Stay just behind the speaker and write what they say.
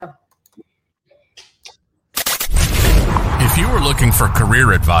were looking for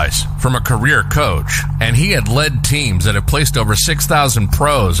career advice from a career coach, and he had led teams that have placed over 6,000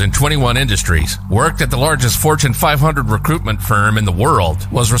 pros in 21 industries, worked at the largest Fortune 500 recruitment firm in the world,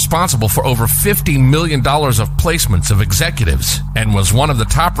 was responsible for over $50 million of placements of executives, and was one of the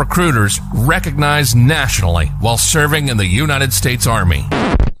top recruiters recognized nationally while serving in the United States Army.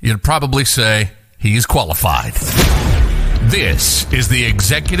 You'd probably say he's qualified. This is the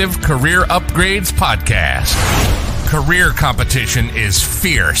Executive Career Upgrades Podcast. Career competition is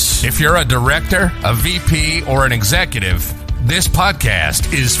fierce. If you're a director, a VP, or an executive, this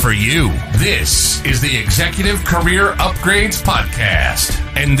podcast is for you. This is the Executive Career Upgrades Podcast.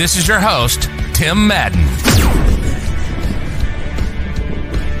 And this is your host, Tim Madden.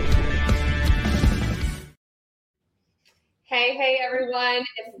 Hey, everyone.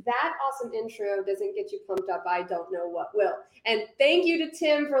 If that awesome intro doesn't get you pumped up, I don't know what will. And thank you to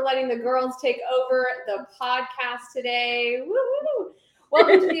Tim for letting the girls take over the podcast today. Woo-hoo.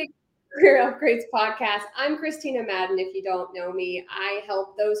 Welcome to the Career Upgrades Podcast. I'm Christina Madden. If you don't know me, I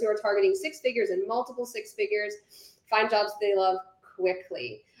help those who are targeting six figures and multiple six figures find jobs they love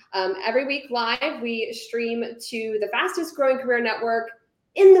quickly. Every week live, we stream to the fastest growing career network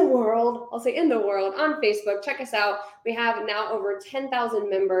in the world. I'll say in the world on Facebook. Check us out. We have now over 10,000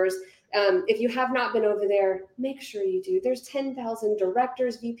 members. If you have not been over there, make sure you do. There's 10,000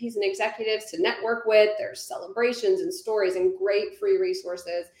 directors, VPs, and executives to network with. There's celebrations and stories and great free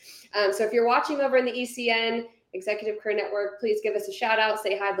resources. So if you're watching over in the ECN, Executive Career Network, please give us a shout out,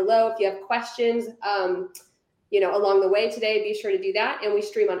 say hi below. If you have questions, along the way today, be sure to do that. And we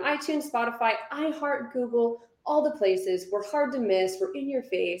stream on iTunes, Spotify, iHeart, Google, all the places. We're hard to miss. We're in your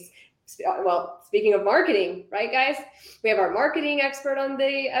face. Well, speaking of marketing, right, guys? We have our marketing expert on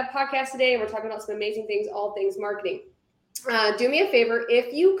the podcast today, and we're talking about some amazing things, all things marketing. Do me a favor,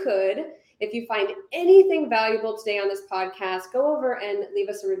 if you find anything valuable today on this podcast, go over and leave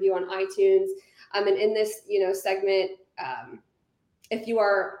us a review on iTunes. And in this, segment, if you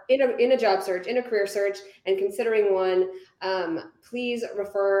are in a job search, in a career search, and considering one, please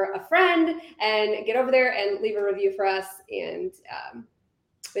refer a friend and get over there and leave a review for us. And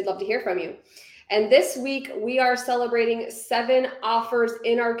we'd love to hear from you. And this week, we are celebrating 7 offers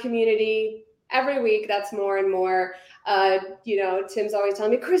in our community. Every week, that's more and more. Tim's always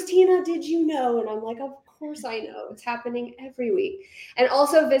telling me, Christina, did you know? And I'm like, of course I know. It's happening every week. And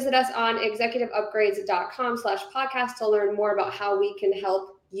also visit us on executiveupgrades.com/podcast to learn more about how we can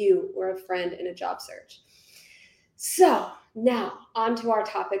help you or a friend in a job search. So now on to our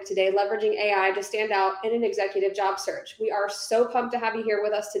topic today, leveraging AI to stand out in an executive job search. We are so pumped to have you here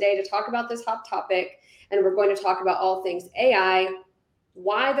with us today to talk about this hot topic. And we're going to talk about all things AI,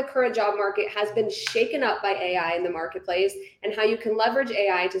 why the current job market has been shaken up by AI in the marketplace, and how you can leverage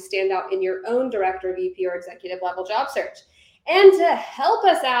AI to stand out in your own director, VP, or executive level job search. And to help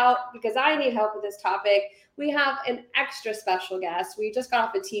us out, because I need help with this topic, we have an extra special guest. We just got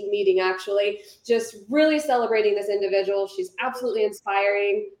off a team meeting, actually, just really celebrating this individual. She's absolutely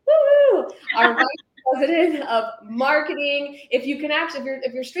inspiring. Woo-hoo! Our Vice President of Marketing. If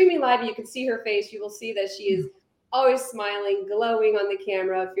you're streaming live, you can see her face. You will see that she is always smiling, glowing on the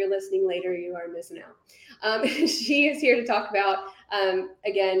camera. If you're listening later, you are missing out. She is here to talk about,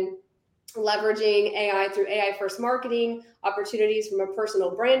 again, leveraging AI through AI-first marketing, opportunities from a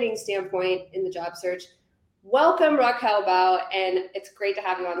personal branding standpoint in the job search. Welcome, Raquel Bao, and it's great to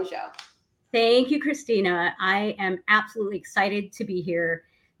have you on the show. Thank you, Christina. I am absolutely excited to be here.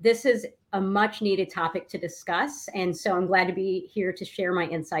 This is a much needed topic to discuss, and so I'm glad to be here to share my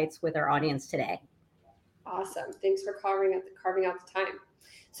insights with our audience today. Awesome. Thanks for carving out the time.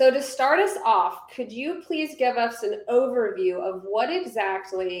 So to start us off, could you please give us an overview of what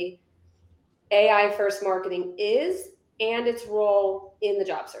exactly AI-first marketing is and its role in the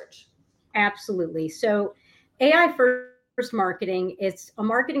job search? Absolutely. So AI-first marketing is a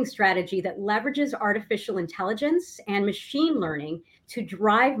marketing strategy that leverages artificial intelligence and machine learning to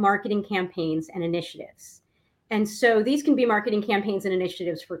drive marketing campaigns and initiatives. And so these can be marketing campaigns and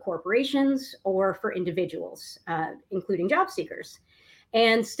initiatives for corporations or for individuals, including job seekers.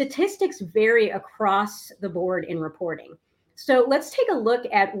 And statistics vary across the board in reporting. So let's take a look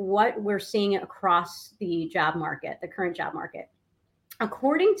at what we're seeing across the job market, the current job market.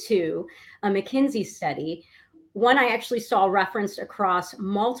 According to a McKinsey study, one I actually saw referenced across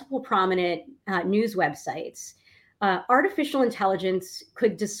multiple prominent news websites, artificial intelligence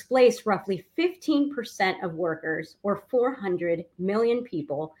could displace roughly 15% of workers, or 400 million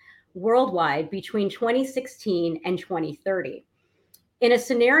people worldwide between 2016 and 2030. In a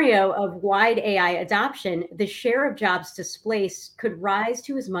scenario of wide AI adoption, the share of jobs displaced could rise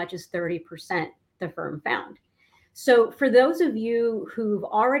to as much as 30%, the firm found. So for those of you who've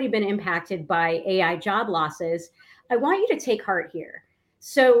already been impacted by AI job losses, I want you to take heart here.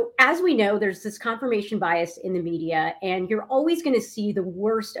 So as we know, there's this confirmation bias in the media, and you're always going to see the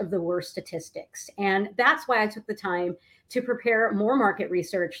worst of the worst statistics. And that's why I took the time to prepare more market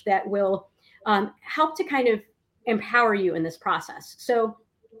research that will help to kind of empower you in this process. So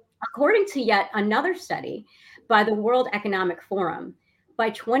according to yet another study by the World Economic Forum, by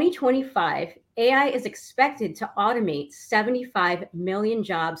 2025, AI is expected to automate 75 million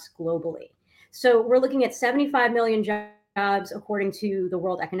jobs globally. So we're looking at 75 million jobs according to the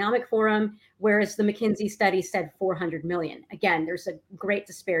World Economic Forum, whereas the McKinsey study said 400 million. Again, there's a great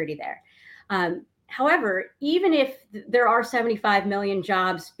disparity there. However, even if there are 75 million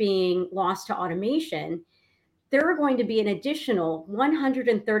jobs being lost to automation, there are going to be an additional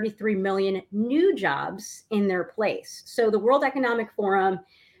 133 million new jobs in their place. So the World Economic Forum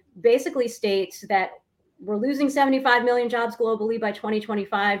basically states that we're losing 75 million jobs globally by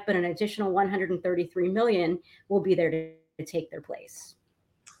 2025, but an additional 133 million will be there to take their place.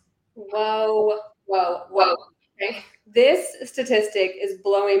 Whoa. Okay. This statistic is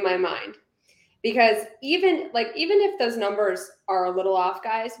blowing my mind. Because even if those numbers are a little off,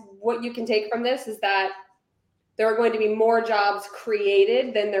 guys, what you can take from this is that there are going to be more jobs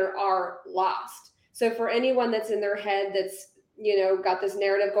created than there are lost. So for anyone that's in their head that's, got this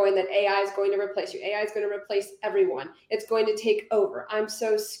narrative going that AI is going to replace you, AI is going to replace everyone, it's going to take over, I'm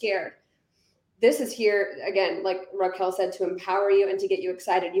so scared. This is here, again, like Raquel said, to empower you and to get you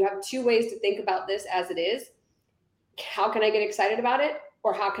excited. You have two ways to think about this as it is. How can I get excited about it?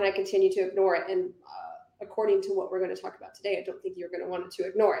 Or how can I continue to ignore it? And according to what we're going to talk about today, I don't think you're going to want to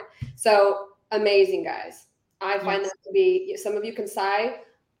ignore it. So amazing, guys. I find that to be, some of you can sigh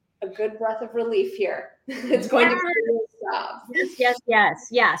a good breath of relief here. It's going to stop. Yes.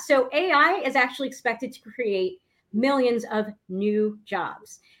 Yeah. So AI is actually expected to create millions of new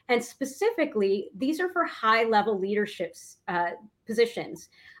jobs. And specifically, these are for high-level leadership positions.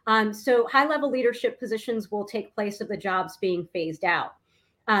 So high-level leadership positions will take place of the jobs being phased out.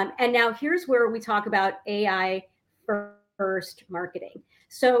 And now here's where we talk about AI first marketing.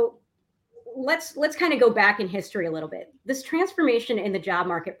 So let's kind of go back in history a little bit. This transformation in the job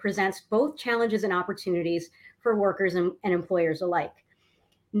market presents both challenges and opportunities for workers and employers alike.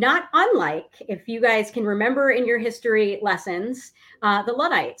 Not unlike, if you guys can remember in your history lessons, the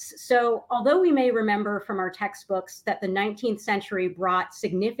Luddites. So although we may remember from our textbooks that the 19th century brought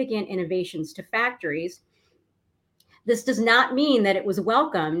significant innovations to factories, this does not mean that it was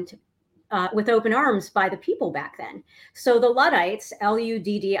welcomed with open arms by the people back then. So the Luddites,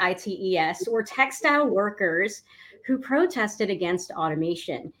 Luddites, were textile workers who protested against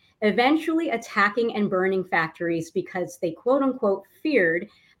automation, eventually attacking and burning factories because they, quote unquote, feared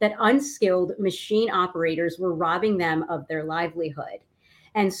that unskilled machine operators were robbing them of their livelihood.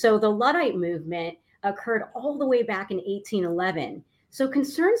 And so the Luddite movement occurred all the way back in 1811. So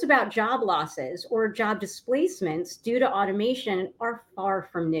concerns about job losses or job displacements due to automation are far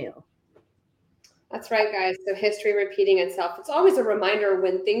from new. That's right, guys. So history repeating itself. It's always a reminder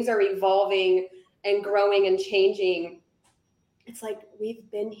when things are evolving and growing and changing. It's like, we've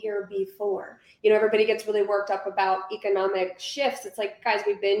been here before. Everybody gets really worked up about economic shifts. It's like, guys,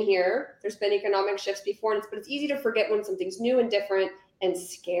 we've been here. There's been economic shifts before, but it's easy to forget when something's new and different and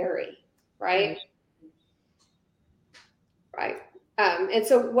scary, right? Right. And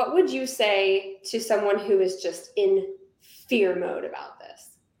so what would you say to someone who is just in fear mode about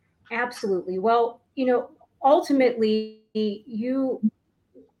this? Absolutely. Well, ultimately,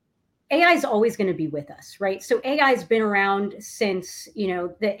 AI is always going to be with us, right? So AI has been around since,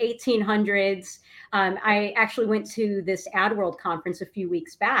 the 1800s. I actually went to this AdWorld conference a few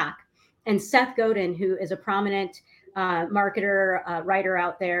weeks back, and Seth Godin, who is a prominent marketer, writer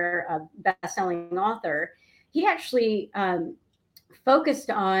out there, a best-selling author, he actually focused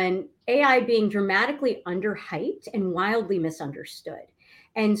on AI being dramatically underhyped and wildly misunderstood.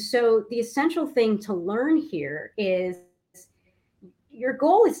 And so the essential thing to learn here is your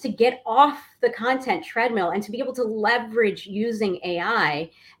goal is to get off the content treadmill and to be able to leverage using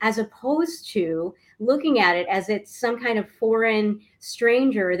AI as opposed to looking at it as it's some kind of foreign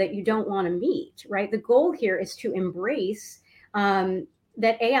stranger that you don't want to meet, right? The goal here is to embrace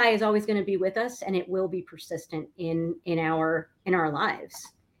that AI is always going to be with us and it will be persistent in our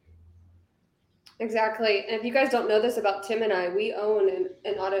lives. Exactly. And if you guys don't know this about Tim and I, we own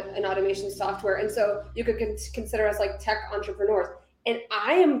an automation software. And so you could consider us like tech entrepreneurs. And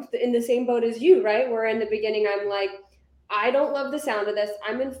I am in the same boat as you, right? Where in the beginning, I'm like, I don't love the sound of this.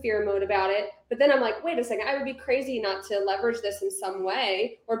 I'm in fear mode about it. But then I'm like, wait a second, I would be crazy not to leverage this in some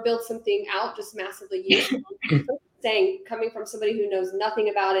way or build something out just massively useful. Saying, coming from somebody who knows nothing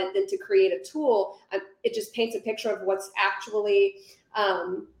about it, than to create a tool, it just paints a picture of what's actually,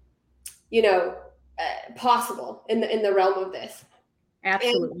 possible in the realm of this.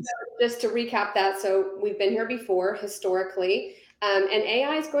 Absolutely. And so just to recap that, so we've been here before historically, and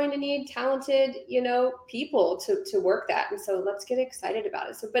AI is going to need talented, people to work that. And so let's get excited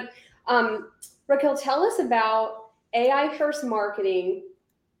about it. So, but Raquel, tell us about AI first marketing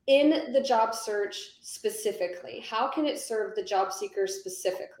in the job search specifically. How can it serve the job seeker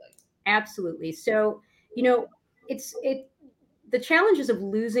specifically? Absolutely. So, the challenges of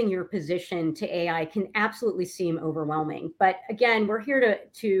losing your position to AI can absolutely seem overwhelming. But again, we're here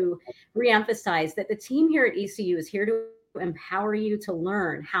to reemphasize that the team here at ECU is here to empower you to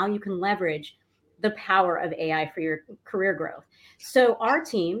learn how you can leverage the power of AI for your career growth. So our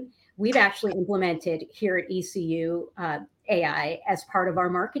team, we've actually implemented here at ECU AI as part of our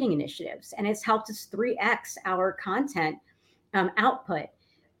marketing initiatives, and it's helped us 3x our content output.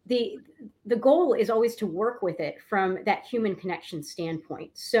 The goal is always to work with it from that human connection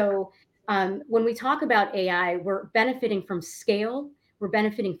standpoint. So when we talk about AI, we're benefiting from scale, we're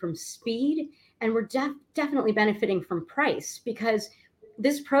benefiting from speed, and we're definitely benefiting from price, because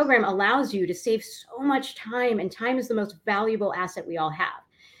this program allows you to save so much time, and time is the most valuable asset we all have.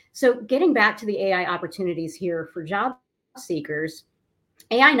 So getting back to the AI opportunities here for job seekers,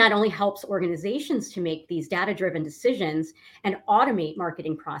 AI not only helps organizations to make these data-driven decisions and automate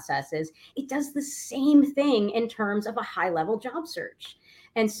marketing processes, it does the same thing in terms of a high-level job search.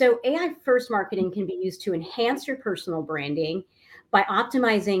 And so AI first marketing can be used to enhance your personal branding by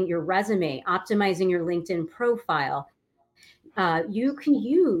optimizing your resume, optimizing your LinkedIn profile. You can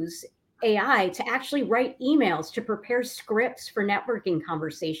use AI to actually write emails, to prepare scripts for networking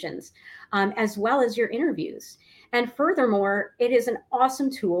conversations, as well as your interviews. And furthermore, it is an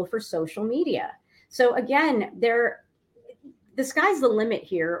awesome tool for social media. So again, the sky's the limit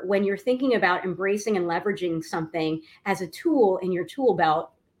here when you're thinking about embracing and leveraging something as a tool in your tool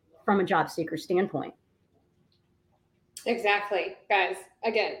belt from a job seeker standpoint. Exactly, guys.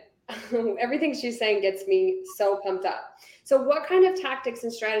 Again, everything she's saying gets me so pumped up. So what kind of tactics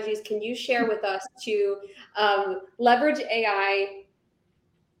and strategies can you share with us to leverage AI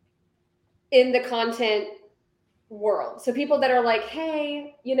in the content world? So people that are like,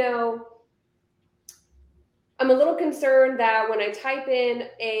 hey, I'm a little concerned that when I type in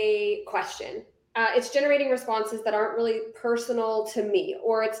a question, it's generating responses that aren't really personal to me,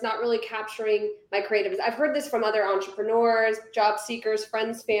 or it's not really capturing my creatives. I've heard this from other entrepreneurs, job seekers,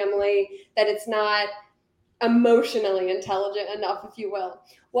 friends, family, that it's not emotionally intelligent enough, if you will.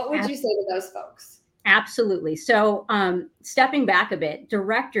 What would you say to those folks? Absolutely. So stepping back a bit,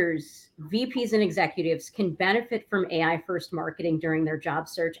 directors, VPs, and executives can benefit from AI first marketing during their job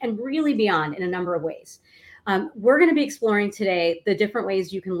search and really beyond in a number of ways. We're going to be exploring today the different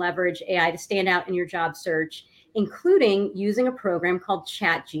ways you can leverage AI to stand out in your job search, including using a program called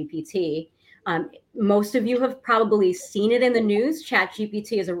ChatGPT. Most of you have probably seen it in the news.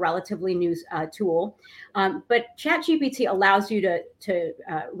 ChatGPT is a relatively new tool, but ChatGPT allows you to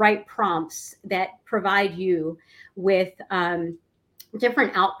write prompts that provide you with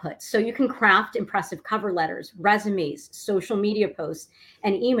different outputs. So you can craft impressive cover letters, resumes, social media posts,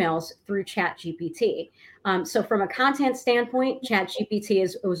 and emails through ChatGPT. So from a content standpoint, ChatGPT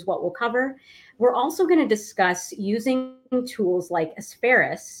is what we'll cover. We're also going to discuss using tools like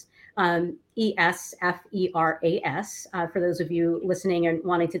Esferas, ESFERAS, for those of you listening and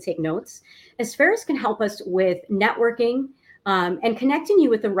wanting to take notes. Esferas can help us with networking and connecting you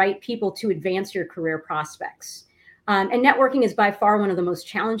with the right people to advance your career prospects. And networking is by far one of the most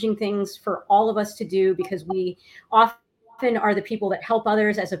challenging things for all of us to do, because we often are the people that help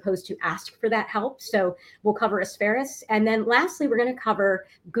others as opposed to ask for that help. So we'll cover Esferas. And then lastly, we're going to cover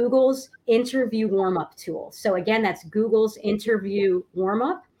Google's interview warm-up tool. So again, that's Google's interview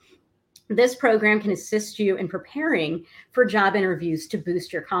warm-up. This program can assist you in preparing for job interviews to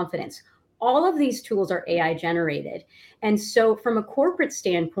boost your confidence. All of these tools are AI generated. And so from a corporate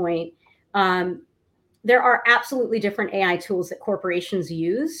standpoint, there are absolutely different AI tools that corporations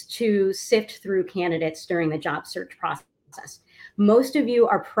use to sift through candidates during the job search process. Most of you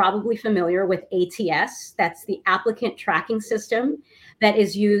are probably familiar with ATS. That's the applicant tracking system that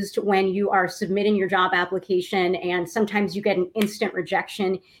is used when you are submitting your job application, and sometimes you get an instant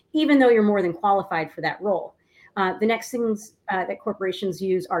rejection, even though you're more than qualified for that role. The next things that corporations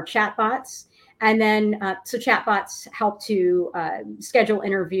use are chatbots. And then, so chatbots help to schedule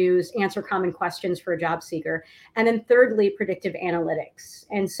interviews, answer common questions for a job seeker. And then thirdly, predictive analytics.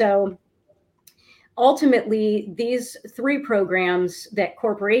 And so ultimately, these three programs that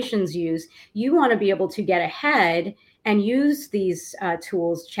corporations use, you want to be able to get ahead and use these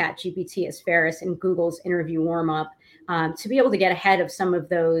tools, ChatGPT, Asferis, and Google's interview warm-up, to be able to get ahead of some of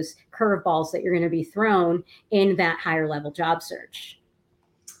those curveballs that you're going to be thrown in that higher level job search.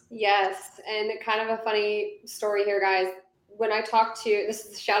 Yes, and kind of a funny story here, guys. When I talk to, this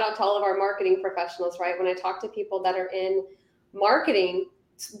is a shout out to all of our marketing professionals, right? When I talk to people that are in marketing,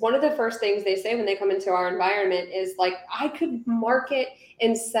 one of the first things they say when they come into our environment is like, I could market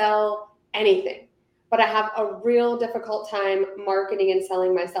and sell anything, but I have a real difficult time marketing and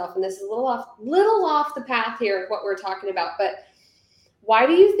selling myself. And this is a little off the path here of what we're talking about. But why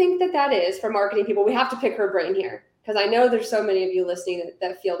do you think that is for marketing people? We have to pick her brain here, because I know there's so many of you listening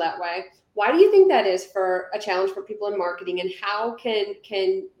that feel that way. Why do you think that is for a challenge for people in marketing, and how can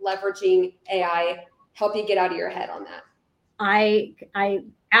leveraging AI help you get out of your head on that? I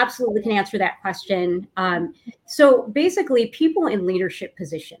absolutely can answer that question. So basically, people in leadership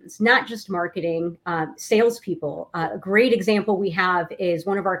positions, not just marketing, salespeople. A great example we have is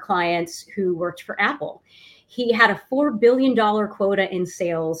one of our clients who worked for Apple. He had a $4 billion quota in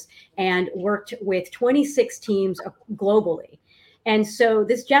sales and worked with 26 teams globally. And so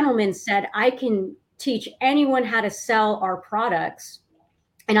this gentleman said, I can teach anyone how to sell our products,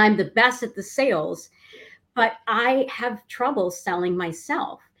 and I'm the best at the sales, but I have trouble selling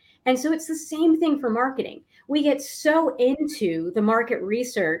myself. And so it's the same thing for marketing. We get so into the market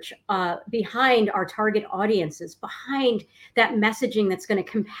research behind our target audiences, behind that messaging that's going to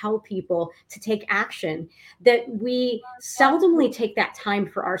compel people to take action, that we seldomly take that time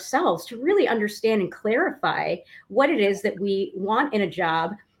for ourselves to really understand and clarify what it is that we want in a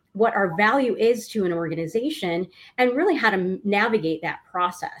job, what our value is to an organization, and really how to navigate that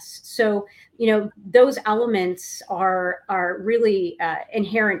process. So, those elements are really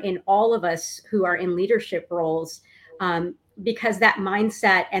inherent in all of us who are in leadership roles, because that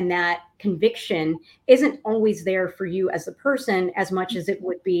mindset and that conviction isn't always there for you as a person as much as it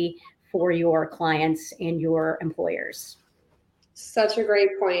would be for your clients and your employers. Such a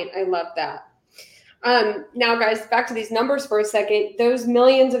great point. I love that. Now, guys, back to these numbers for a second. Those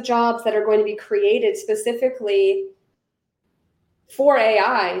millions of jobs that are going to be created specifically for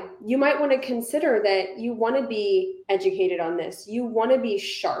AI, you might want to consider that you want to be educated on this. You want to be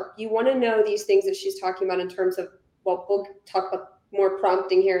sharp. You want to know these things that she's talking about in terms of, well, we'll talk about more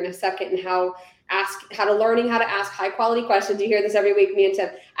prompting here in a second, and how to ask high quality questions. You hear this every week, me and Tim.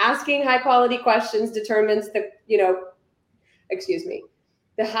 Asking high quality questions determines the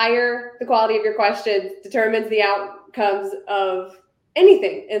higher the quality of your questions determines the outcomes of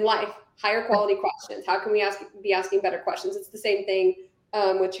anything in life. Higher quality questions. How can we be asking better questions? It's the same thing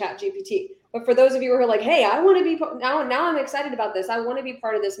with ChatGPT. But for those of you who are like, hey, I want to be now I'm excited about this. I want to be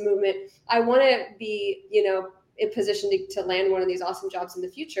part of this movement. I want to be, in position to land one of these awesome jobs in the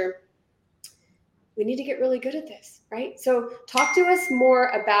future. We need to get really good at this, right? So talk to us more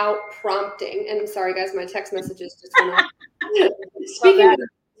about prompting. And I'm sorry, guys, my text messages just went off. Speaking of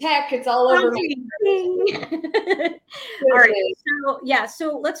tech, it's all over me. All right.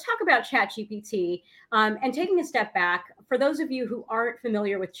 So let's talk about ChatGPT. And taking a step back, for those of you who aren't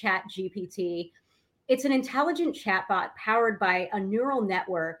familiar with ChatGPT, it's an intelligent chatbot powered by a neural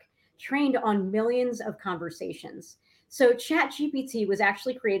network trained on millions of conversations. So ChatGPT was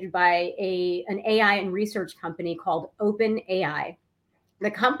actually created by an AI and research company called OpenAI. The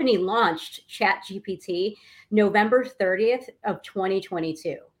company launched ChatGPT November 30th of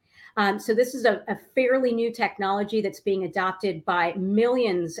 2022. So this is a fairly new technology that's being adopted by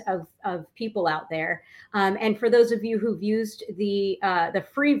millions of people out there. And for those of you who've used the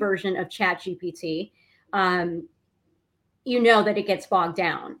free version of ChatGPT, you know that it gets bogged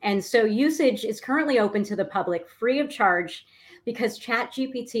down. And so usage is currently open to the public free of charge, because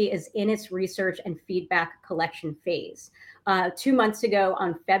ChatGPT is in its research and feedback collection phase. 2 months ago,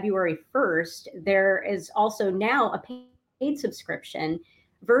 on February 1st, there is also now a paid subscription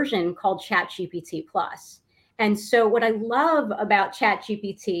version called ChatGPT Plus. And so what I love about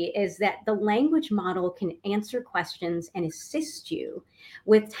ChatGPT is that the language model can answer questions and assist you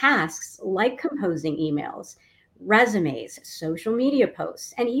with tasks like composing emails, resumes, social media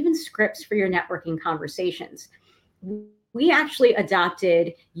posts, and even scripts for your networking conversations. we actually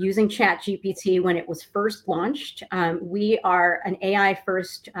adopted using ChatGPT when it was first launched. We are an AI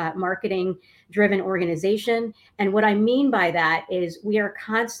first marketing driven organization. And what I mean by that is we are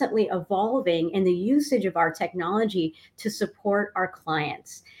constantly evolving in the usage of our technology to support our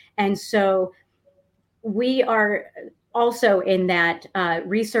clients. And so we are also in that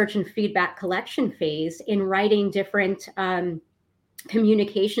research and feedback collection phase in writing different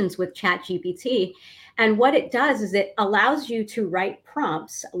communications with ChatGPT. And what it does is it allows you to write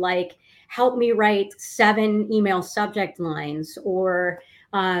prompts like, help me write 7 email subject lines, or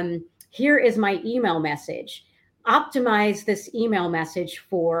here is my email message. Optimize this email message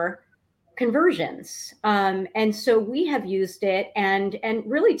for conversions. And so we have used it and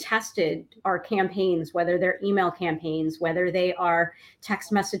really tested our campaigns, whether they're email campaigns, whether they are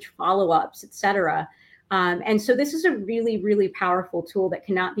text message follow-ups, et cetera. And so this is a really, really powerful tool that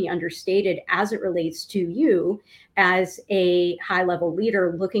cannot be understated as it relates to you as a high-level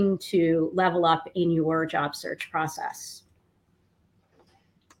leader looking to level up in your job search process.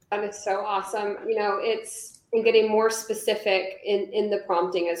 That is so awesome. It's in getting more specific in the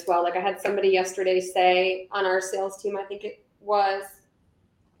prompting as well. Like I had somebody yesterday say on our sales team, I think it was,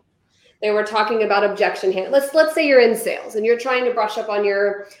 they were talking about objection hand. Let's say you're in sales and you're trying to brush up on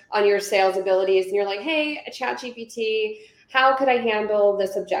your sales abilities, and you're like, hey, ChatGPT, how could I handle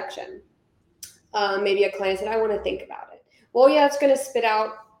this objection? Maybe a client said, I want to think about it. Well, yeah, it's going to spit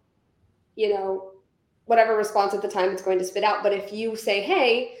out, whatever response at the time it's going to spit out. But if you say,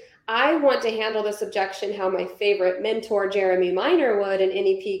 hey, I want to handle this objection how my favorite mentor, Jeremy Miner, would in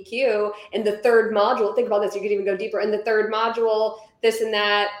NEPQ in the 3rd module. Think about this. You could even go deeper in the 3rd module, this and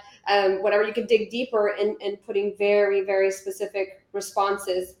that. Whatever, you could dig deeper and putting very, very specific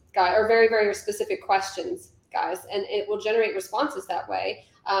responses, guys, or very, very specific questions, guys, and it will generate responses that way,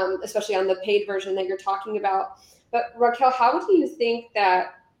 especially on the paid version that you're talking about. But Raquel, how do you think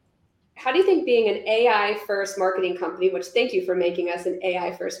being an AI first marketing company, which thank you for making us an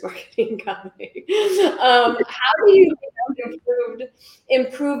AI first marketing company, how do you think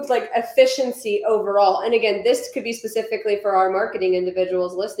improved like efficiency overall? And again, this could be specifically for our marketing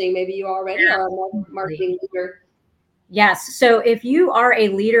individuals listening. Maybe you already are a marketing leader. Yes. So if you are a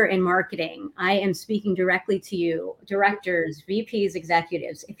leader in marketing, I am speaking directly to you, directors, VPs,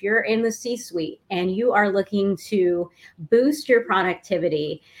 executives. If you're in the C-suite and you are looking to boost your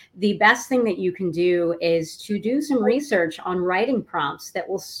productivity, the best thing that you can do is to do some research on writing prompts that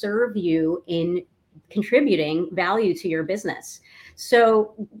will serve you in contributing value to your business.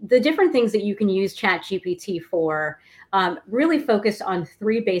 So the different things that you can use ChatGPT for really focus on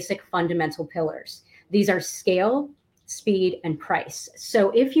 3 basic fundamental pillars. These are scale, speed, and price. So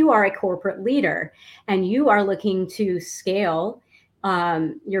if you are a corporate leader and you are looking to scale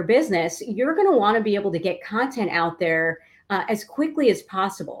your business, you're going to want to be able to get content out there as quickly as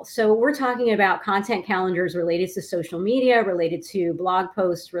possible. So we're talking about content calendars related to social media, related to blog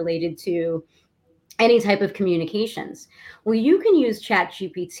posts, related to any type of communications. Well, you can use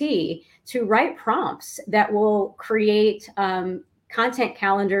ChatGPT to write prompts that will create content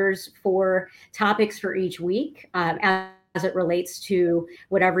calendars for topics for each week as it relates to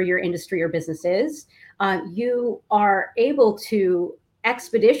whatever your industry or business is. You are able to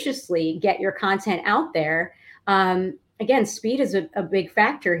expeditiously get your content out there. Again, speed is a big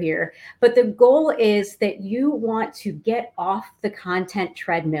factor here, but the goal is that you want to get off the content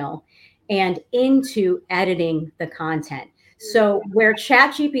treadmill and into editing the content. So where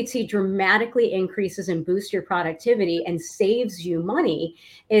ChatGPT dramatically increases and boosts your productivity and saves you money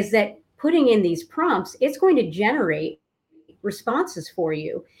is that putting in these prompts, it's going to generate responses for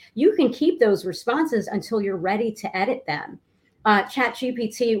you. You can keep those responses until you're ready to edit them.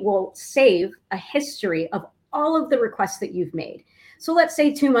 ChatGPT will save a history of all of the requests that you've made. So let's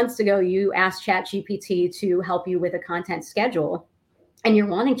say 2 months ago, you asked ChatGPT to help you with a content schedule, and you're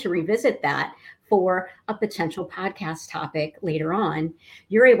wanting to revisit that for a potential podcast topic later on.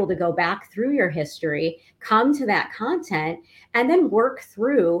 You're able to go back through your history, come to that content, and then work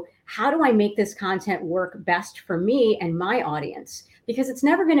through, how do I make this content work best for me and my audience? Because it's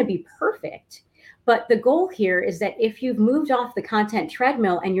never going to be perfect. But the goal here is that if you've moved off the content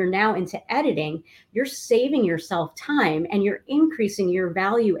treadmill and you're now into editing, you're saving yourself time and you're increasing your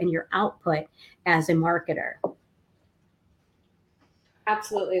value and your output as a marketer.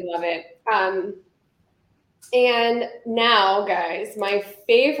 Absolutely love it. And now, guys, my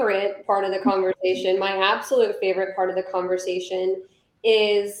favorite part of the conversation, my absolute favorite part of the conversation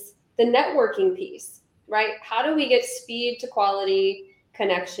is the networking piece, right? How do we get speed to quality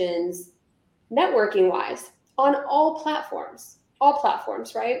connections networking wise on all platforms,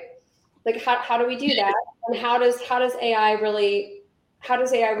 right? Like how do we do that? And how does AI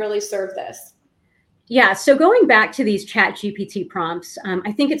really serve this? Yeah. So going back to these Chat GPT prompts,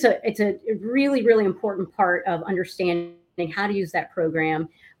 I think it's a really, really important part of understanding how to use that program.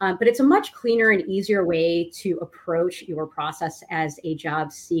 But it's a much cleaner and easier way to approach your process as a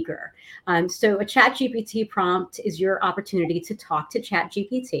job seeker. So a Chat GPT prompt is your opportunity to talk to Chat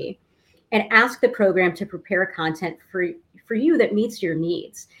GPT and ask the program to prepare content for you that meets your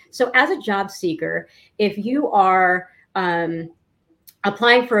needs. So as a job seeker, if you are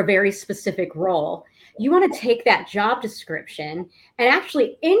applying for a very specific role, you want to take that job description and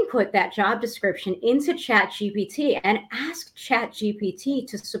actually input that job description into ChatGPT and ask ChatGPT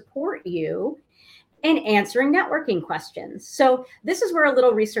to support you in answering networking questions. So this is where a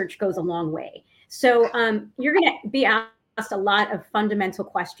little research goes a long way. So you're going to be asked a lot of fundamental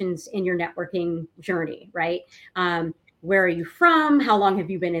questions in your networking journey, right? Where are you from? How long have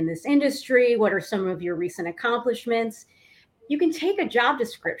you been in this industry? What are some of your recent accomplishments? You can take a job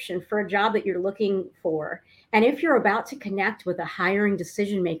description for a job that you're looking for. And if you're about to connect with a hiring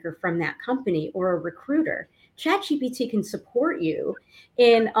decision maker from that company or a recruiter, ChatGPT can support you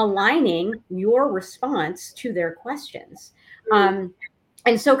in aligning your response to their questions.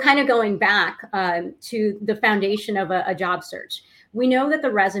 And so kind of going back to the foundation of a job search, we know that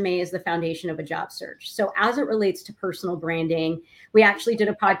the resume is the foundation of a job search. So as it relates to personal branding, we actually did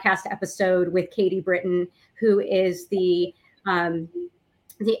a podcast episode with Katie Britton, who is the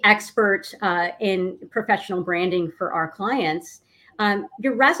expert in professional branding for our clients.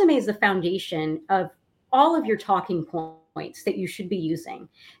 Your resume is the foundation of all of your talking points that you should be using.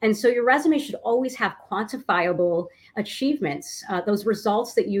 And so your resume should always have quantifiable achievements. Those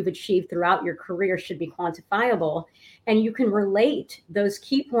results that you've achieved throughout your career should be quantifiable. And you can relate those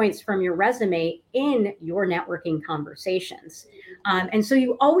key points from your resume in your networking conversations. And so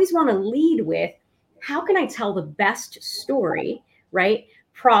you always want to lead with, how can I tell the best story, right?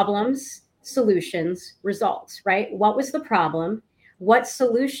 Problems, solutions, results, right? What was the problem? What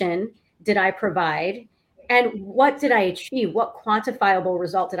solution did I provide? And what did I achieve? What quantifiable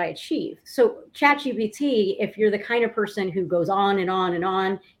result did I achieve? So ChatGPT, if you're the kind of person who goes on and on and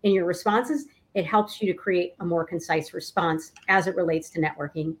on in your responses, it helps you to create a more concise response as it relates to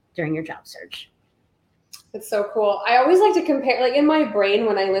networking during your job search. It's so cool. I always like to compare, like in my brain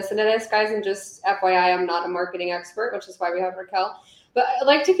when I listen to this, guys, and just FYI, I'm not a marketing expert, which is why we have Raquel. But I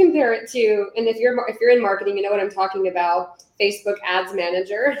like to compare it to, and if you're in marketing, you know what I'm talking about, Facebook Ads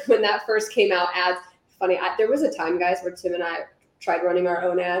Manager. When that first came out, ads, funny, there was a time, guys, where Tim and I tried running our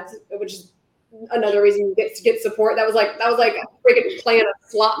own ads, which is another reason you get support. That was like a freaking playing a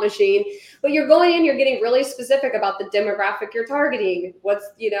slot machine. But you're going in, you're getting really specific about the demographic you're targeting. What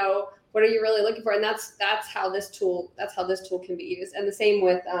are you really looking for? And that's how this tool can be used. And the same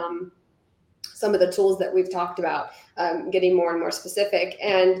with some of the tools that we've talked about, getting more and more specific.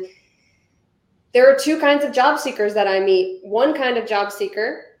 And there are two kinds of job seekers that I meet. One kind of job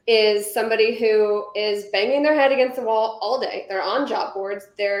seeker is somebody who is banging their head against the wall all day. They're on job boards.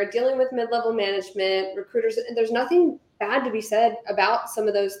 They're dealing with mid-level management, recruiters. And there's nothing bad to be said about some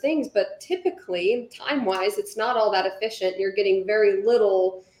of those things, but typically, time-wise, it's not all that efficient. You're getting very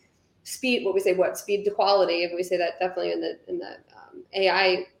little speed. Speed to quality? If we say that, definitely in the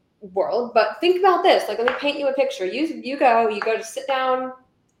AI world. But think about this. Like, let me paint you a picture. You go to sit down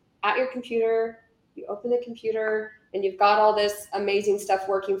at your computer. You open the computer, and you've got all this amazing stuff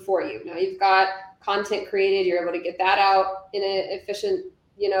working for you. Now you've got content created. You're able to get that out in an efficient,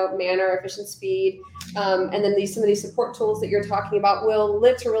 manner, efficient speed. And then some of these support tools that you're talking about will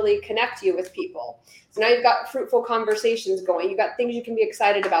literally connect you with people. So now you've got fruitful conversations going. You've got things you can be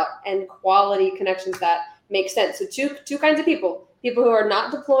excited about and quality connections that make sense. So two kinds of people who are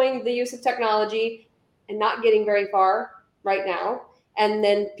not deploying the use of technology and not getting very far right now. And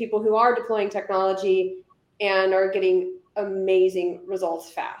then people who are deploying technology and are getting amazing results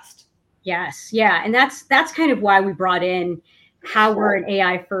fast. Yes. Yeah. And that's kind of why we brought in how we're an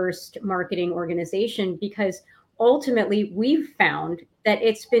AI first marketing organization, because ultimately we've found that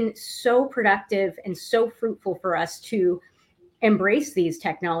it's been so productive and so fruitful for us to embrace these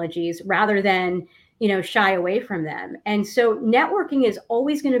technologies rather than, shy away from them. And so networking is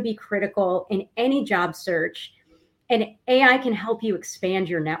always going to be critical in any job search, and AI can help you expand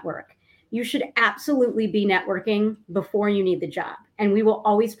your network. You should absolutely be networking before you need the job. And we will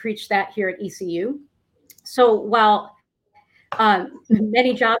always preach that here at ECU. So while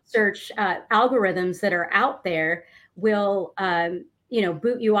many job search algorithms that are out there will,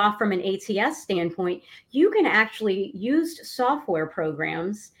 boot you off from an ATS standpoint, you can actually use software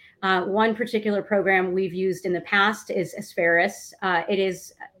programs. One particular program we've used in the past is Aspheris. It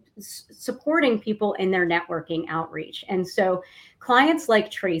is supporting people in their networking outreach. And so clients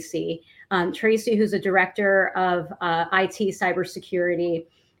like Tracy, who's a director of IT cybersecurity,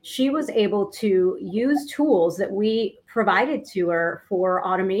 she was able to use tools that we provided to her for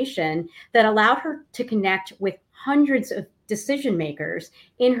automation that allowed her to connect with hundreds of decision makers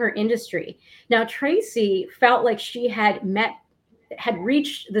in her industry. Now, Tracy felt like she had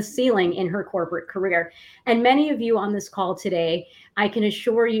reached the ceiling in her corporate career. And many of you on this call today, I can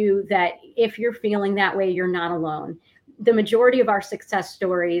assure you that if you're feeling that way, you're not alone. The majority of our success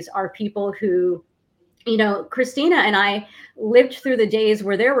stories are people who, Christina and I lived through the days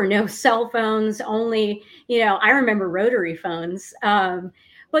where there were no cell phones, only, I remember rotary phones.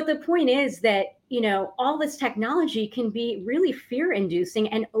 But the point is that, all this technology can be really fear-inducing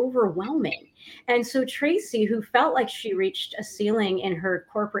and overwhelming. And so Tracy, who felt like she reached a ceiling in her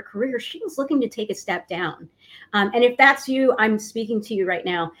corporate career, she was looking to take a step down. And if that's you, I'm speaking to you right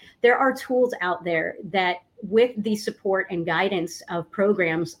now. There are tools out there that, with the support and guidance of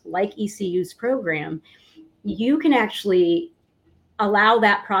programs like ECU's program, you can actually allow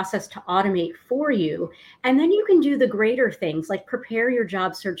that process to automate for you. And then you can do the greater things like prepare your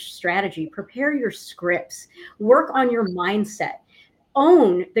job search strategy, prepare your scripts, work on your mindset,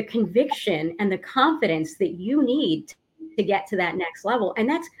 own the conviction and the confidence that you need to get to that next level. And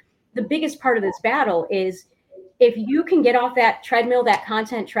that's the biggest part of this battle is if you can get off that treadmill, that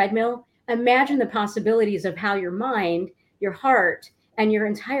content treadmill, imagine the possibilities of how your mind, your heart, and your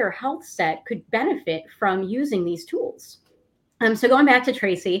entire health set could benefit from using these tools. So going back to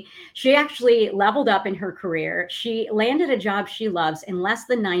Tracy, she actually leveled up in her career. She landed a job she loves in less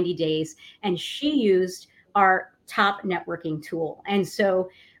than 90 days, and she used our top networking tool. And so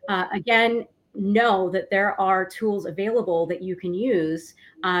again, know that there are tools available that you can use.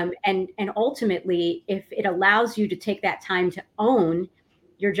 And ultimately, if it allows you to take that time to own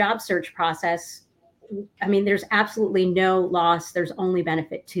your job search process, I mean, there's absolutely no loss. There's only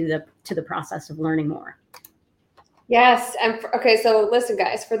benefit to the process of learning more. Yes. And okay. So listen,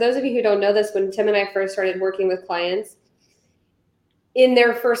 guys, for those of you who don't know this, when Tim and I first started working with clients, in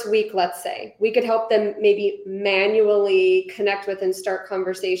their first week, let's say, we could help them maybe manually connect with and start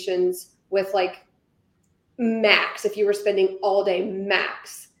conversations with like max, if you were spending all day,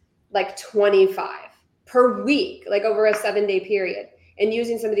 max, like 25 per week, like over a 7-day period. And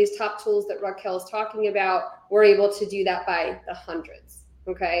using some of these top tools that Raquel is talking about, we're able to do that by the hundreds.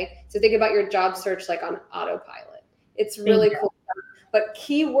 Okay. So think about your job search like on autopilot. It's really cool. But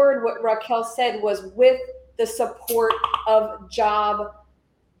key word, what Raquel said was with the support of job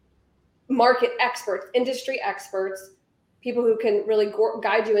market experts, industry experts, people who can really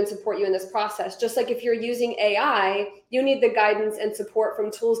guide you and support you in this process. Just like if you're using AI, you need the guidance and support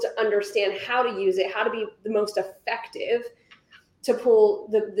from tools to understand how to use it, how to be the most effective to pull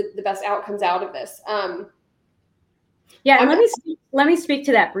the best outcomes out of this. Yeah, and let me speak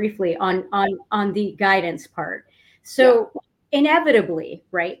to that briefly on the guidance part. So inevitably,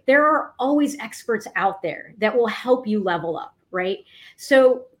 right, there are always experts out there that will help you level up, right?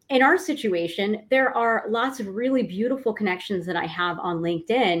 So in our situation, there are lots of really beautiful connections that I have on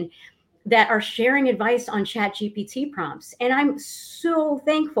LinkedIn that are sharing advice on ChatGPT prompts. And I'm so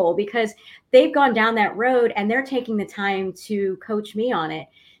thankful because they've gone down that road and they're taking the time to coach me on it.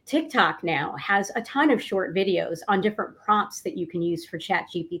 TikTok now has a ton of short videos on different prompts that you can use for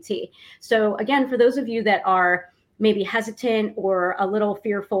ChatGPT. So again, for those of you that are maybe hesitant or a little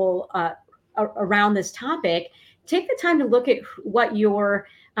fearful around this topic, take the time to look at what your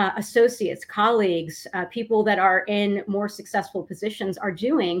associates, colleagues, people that are in more successful positions are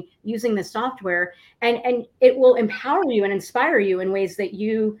doing using the software, and it will empower you and inspire you in ways that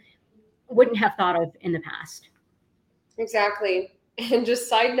you wouldn't have thought of in the past. Exactly. And just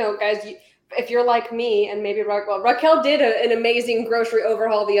side note, guys, if you're like me, and maybe Raquel did an amazing grocery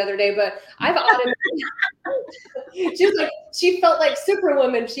overhaul the other day, but I've automated. She felt like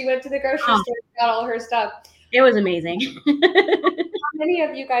Superwoman. She went to the grocery store and got all her stuff. It was amazing. How many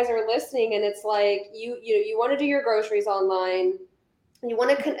of you guys are listening? And it's like you want to do your groceries online. You want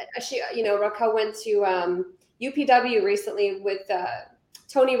to connect. Raquel went to UPW recently with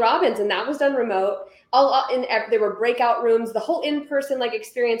Tony Robbins, and that was done remote. There were breakout rooms. The whole in-person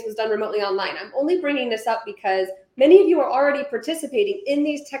experience was done remotely online. I'm only bringing this up because many of you are already participating in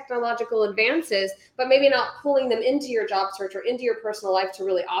these technological advances, but maybe not pulling them into your job search or into your personal life to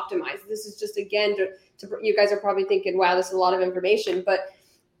really optimize. This is just, again, you guys are probably thinking, wow, this is a lot of information, but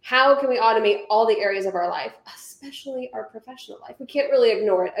how can we automate all the areas of our life, especially our professional life? We can't really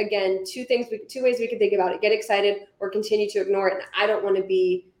ignore it. Again, two ways we can think about it: get excited or continue to ignore it. And I don't want to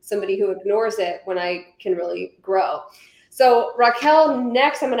be somebody who ignores it when I can really grow. So Raquel,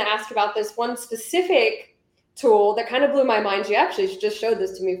 next I'm going to ask about this one specific tool that kind of blew my mind. She actually just showed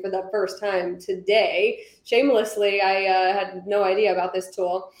this to me for the first time today. Shamelessly, I had no idea about this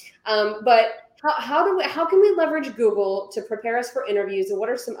tool. But how can we leverage Google to prepare us for interviews? And what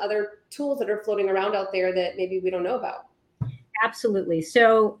are some other tools that are floating around out there that maybe we don't know about? Absolutely.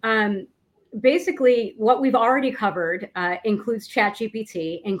 So basically, what we've already covered includes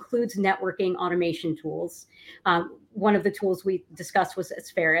ChatGPT, includes networking automation tools. One of the tools we discussed was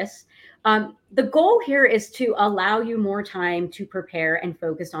Asferis. The goal here is to allow you more time to prepare and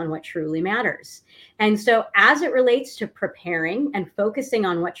focus on what truly matters. And so as it relates to preparing and focusing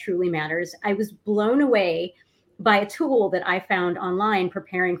on what truly matters, I was blown away by a tool that I found online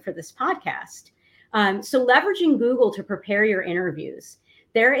preparing for this podcast. So leveraging Google to prepare your interviews.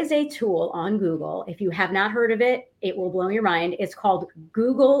 There is a tool on Google. If you have not heard of it, it will blow your mind. It's called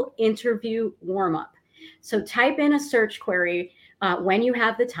Google Interview Warmup. So type in a search query when you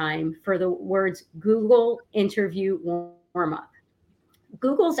have the time for the words Google Interview Warmup.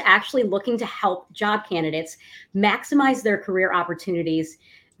 Google's actually looking to help job candidates maximize their career opportunities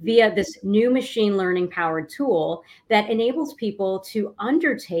via this new machine learning powered tool that enables people to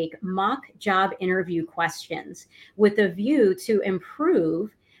undertake mock job interview questions with a view to improve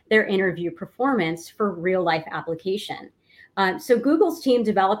their interview performance for real life application. So Google's team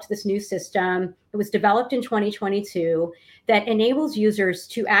developed this new system. It was developed in 2022 that enables users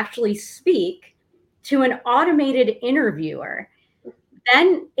to actually speak to an automated interviewer.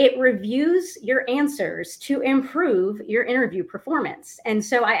 Then it reviews your answers to improve your interview performance. And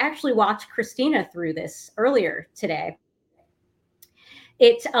so I actually walked Christina through this earlier today.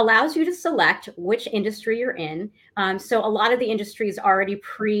 It allows you to select which industry you're in. So a lot of the industries already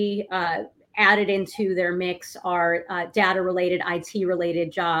added into their mix are data related, IT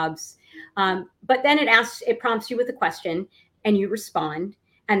related jobs. But then it prompts you with a question and you respond.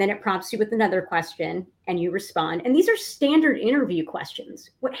 And then it prompts you with another question and you respond. And these are standard interview questions.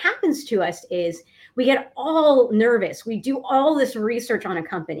 What happens to us is we get all nervous. We do all this research on a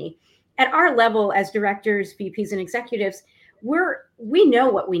company. At our level as directors, VPs, and executives, we know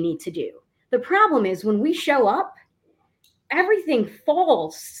what we need to do. The problem is when we show up, everything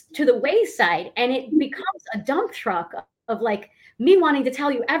falls to the wayside and it becomes a dump truck of like me wanting to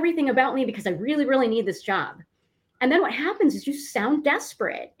tell you everything about me because I really, really need this job. And then what happens is you sound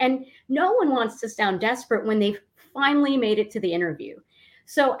desperate, and no one wants to sound desperate when they've finally made it to the interview.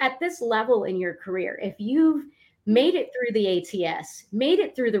 So at this level in your career, if you've made it through the ATS, made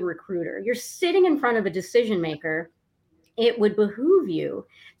it through the recruiter, you're sitting in front of a decision maker, it would behoove you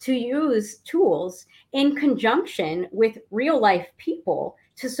to use tools in conjunction with real life people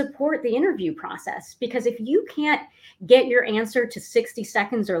to support the interview process. Because if you can't get your answer to 60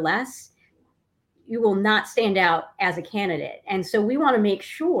 seconds or less, you will not stand out as a candidate. And so we want to make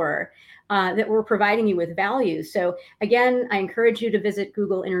sure that we're providing you with value. So again, I encourage you to visit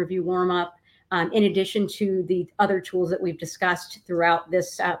Google Interview Warmup in addition to the other tools that we've discussed throughout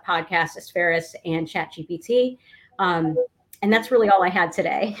this podcast, Asferis and ChatGPT. And that's really all I had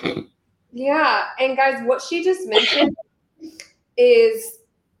today. Yeah. And guys, what she just mentioned is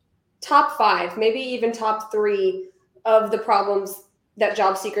top 5, maybe even top 3 of the problems that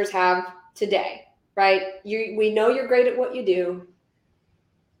job seekers have today. Right? We know you're great at what you do,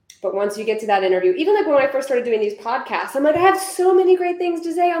 but once you get to that interview, even like when I first started doing these podcasts, I'm like, I have so many great things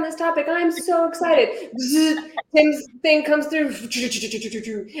to say on this topic. I'm so excited. Tim's thing comes through,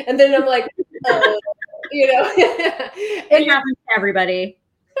 and then I'm like, It happens to everybody.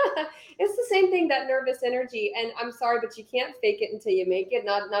 It's the same thing, that nervous energy. And I'm sorry, but you can't fake it until you make it,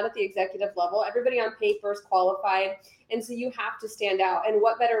 not at the executive level. Everybody on paper is qualified. And so you have to stand out. And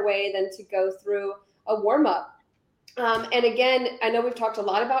what better way than to go through a warm up? And again, I know we've talked a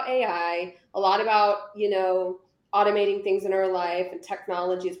lot about AI, a lot about, automating things in our life, and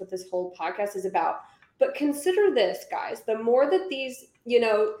technology is what this whole podcast is about. But consider this, guys, the more that these,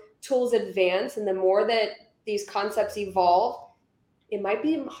 tools advance and the more that these concepts evolve, it might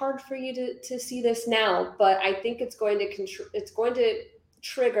be hard for you to see this now, but I think it's going to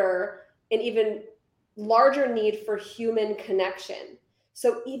trigger an even larger need for human connection.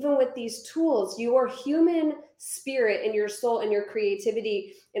 So even with these tools, your human spirit and your soul and your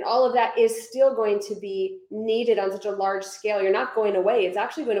creativity and all of that is still going to be needed on such a large scale. You're not going away. It's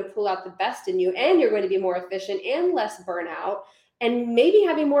actually going to pull out the best in you, and you're going to be more efficient and less burnout and maybe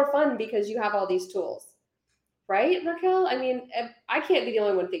having more fun because you have all these tools. Right, Raquel? I mean, I can't be the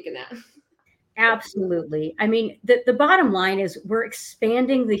only one thinking that. Absolutely. I mean, the bottom line is we're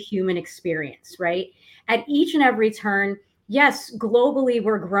expanding the human experience, right? At each and every turn, yes, globally,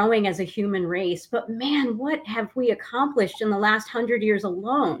 we're growing as a human race, but man, what have we accomplished in the last 100 years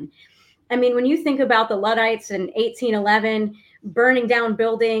alone? I mean, when you think about the Luddites in 1811 burning down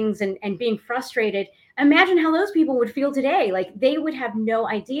buildings and being frustrated, imagine how those people would feel today. Like they would have no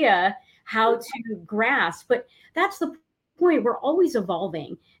idea how to grasp. But that's the point. We're always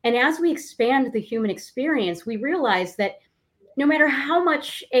evolving. And as we expand the human experience, we realize that no matter how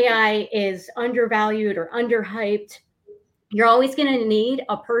much AI is undervalued or underhyped, you're always going to need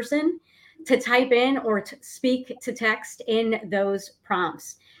a person to type in or to speak to text in those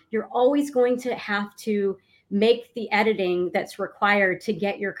prompts. You're always going to have to make the editing that's required to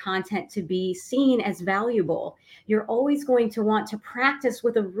get your content to be seen as valuable. You're always going to want to practice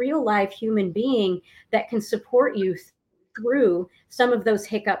with a real life human being that can support you through some of those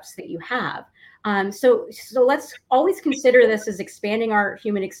hiccups that you have. So let's always consider this as expanding our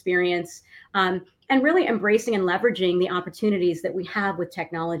human experience, and really embracing and leveraging the opportunities that we have with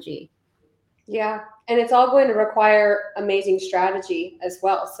technology. Yeah. And it's all going to require amazing strategy as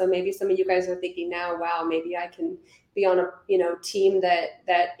well. So maybe some of you guys are thinking now, wow, maybe I can be on a team that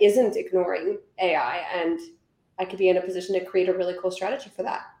isn't ignoring AI, and I could be in a position to create a really cool strategy for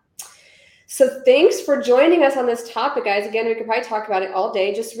that. So thanks for joining us on this topic, guys. Again, we could probably talk about it all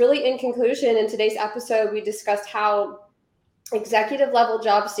day. Just really in conclusion, in today's episode, we discussed how executive level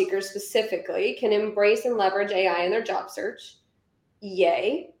job seekers specifically can embrace and leverage AI in their job search.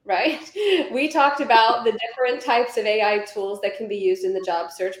 Yay, right? We talked about the different types of AI tools that can be used in the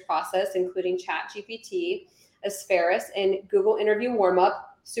job search process, including ChatGPT, Aspharis, and Google Interview Warmup.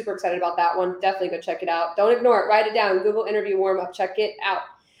 Super excited about that one. Definitely go check it out. Don't ignore it. Write it down. Google Interview Warmup. Check it out.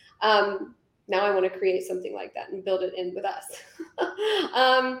 Now I want to create something like that and build it in with us.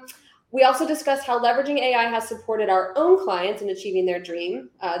 We also discussed how leveraging AI has supported our own clients in achieving their dream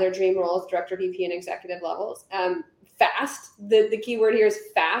roles, director, VP, and executive levels. Fast. The key word here is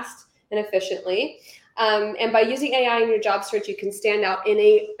fast and efficiently. And by using AI in your job search, you can stand out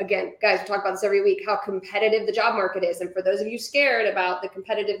again, guys, we talk about this every week, how competitive the job market is. And for those of you scared about the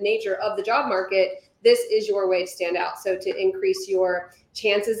competitive nature of the job market, this is your way to stand out. So to increase your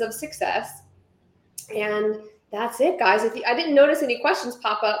chances of success. And that's it, guys. I didn't notice any questions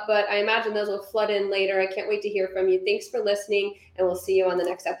pop up, but I imagine those will flood in later. I can't wait to hear from you. Thanks for listening, and we'll see you on the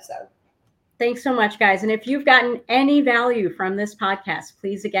next episode. Thanks so much, guys. And if you've gotten any value from this podcast,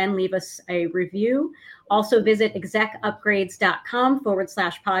 please, again, leave us a review. Also visit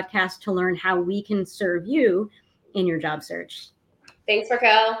execupgrades.com/podcast to learn how we can serve you in your job search. Thanks,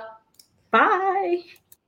 Raquel. Bye.